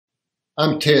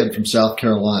I'm Ted from South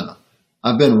Carolina.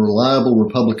 I've been a reliable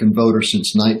Republican voter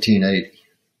since 1980.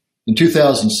 In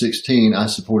 2016, I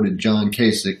supported John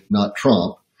Kasich, not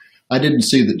Trump. I didn't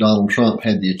see that Donald Trump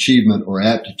had the achievement or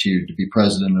aptitude to be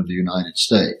President of the United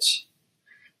States.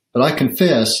 But I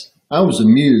confess, I was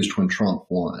amused when Trump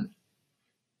won.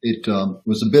 It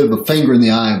was a bit of a finger in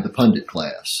the eye of the pundit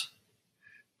class.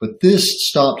 But this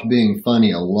stopped being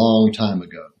funny a long time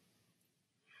ago.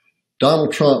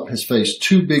 Donald Trump has faced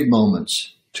two big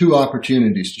moments, two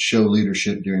opportunities to show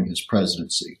leadership during his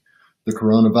presidency, the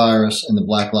coronavirus and the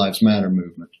Black Lives Matter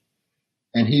movement.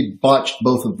 And he botched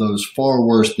both of those far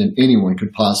worse than anyone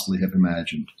could possibly have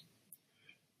imagined.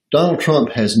 Donald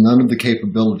Trump has none of the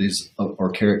capabilities or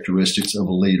characteristics of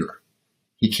a leader.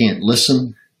 He can't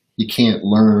listen, he can't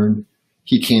learn,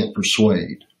 he can't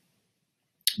persuade.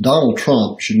 Donald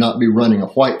Trump should not be running a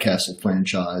White Castle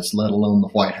franchise, let alone the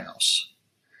White House.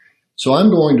 So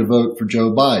I'm going to vote for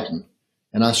Joe Biden,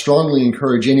 and I strongly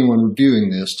encourage anyone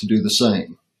reviewing this to do the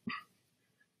same.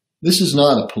 This is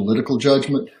not a political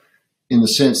judgment in the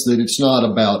sense that it's not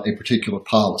about a particular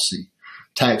policy,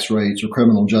 tax rates or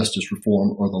criminal justice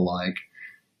reform or the like.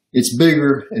 It's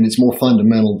bigger and it's more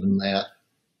fundamental than that.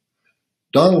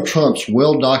 Donald Trump's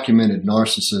well-documented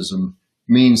narcissism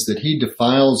means that he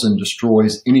defiles and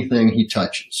destroys anything he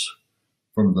touches,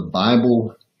 from the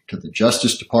Bible to the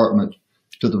Justice Department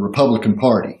to the Republican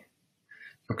Party,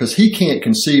 because he can't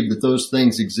conceive that those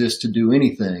things exist to do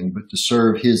anything but to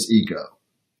serve his ego.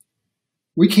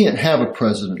 We can't have a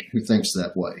president who thinks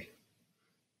that way.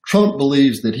 Trump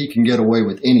believes that he can get away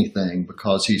with anything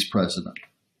because he's president.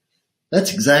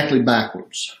 That's exactly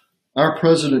backwards. Our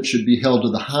president should be held to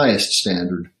the highest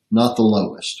standard, not the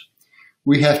lowest.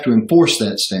 We have to enforce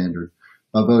that standard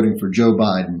by voting for Joe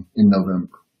Biden in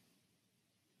November.